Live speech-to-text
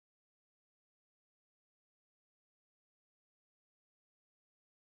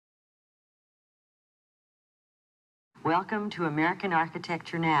Welcome to American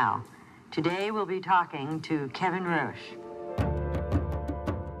Architecture Now. Today we'll be talking to Kevin Roche.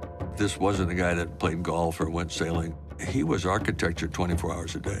 This wasn't a guy that played golf or went sailing. He was architecture 24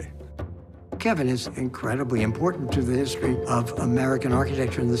 hours a day. Kevin is incredibly important to the history of American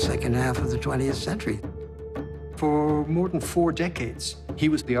architecture in the second half of the 20th century. For more than 4 decades, he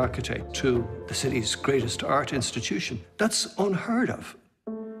was the architect to the city's greatest art institution. That's unheard of.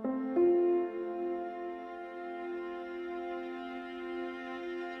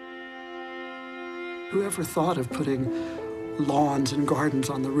 Whoever thought of putting lawns and gardens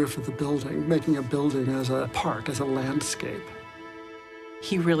on the roof of the building, making a building as a park, as a landscape?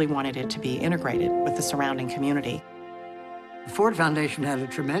 He really wanted it to be integrated with the surrounding community. The Ford Foundation had a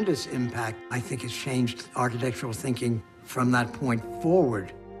tremendous impact. I think it's changed architectural thinking from that point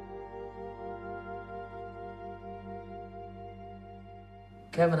forward.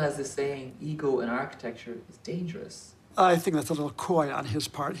 Kevin has this saying, ego in architecture is dangerous. I think that's a little coy on his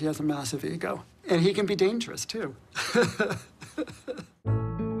part. He has a massive ego. And he can be dangerous, too.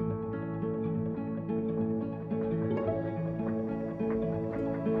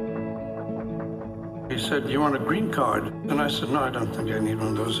 He said, "You want a green card?" And I said, "No, I don't think I need one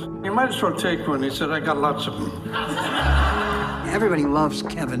of those." "You might as well take one." He said, "I got lots of them." Everybody loves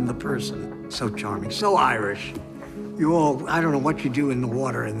Kevin, the person. So charming, so Irish. You all, I don't know what you do in the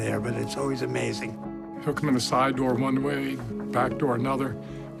water in there, but it's always amazing. He'll come in a side door one way, back door another,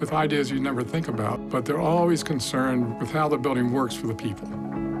 with ideas you never think about, but they're always concerned with how the building works for the people.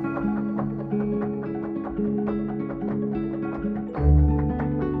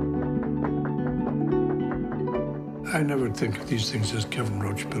 I never think of these things as Kevin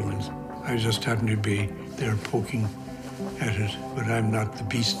Roche buildings. I just happen to be there poking at it, but I'm not the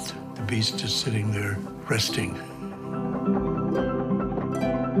beast. The beast is sitting there resting.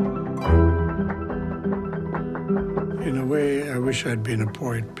 In a way, I wish I'd been a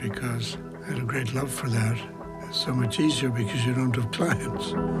poet because I had a great love for that. It's so much easier because you don't have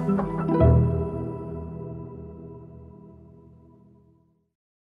clients.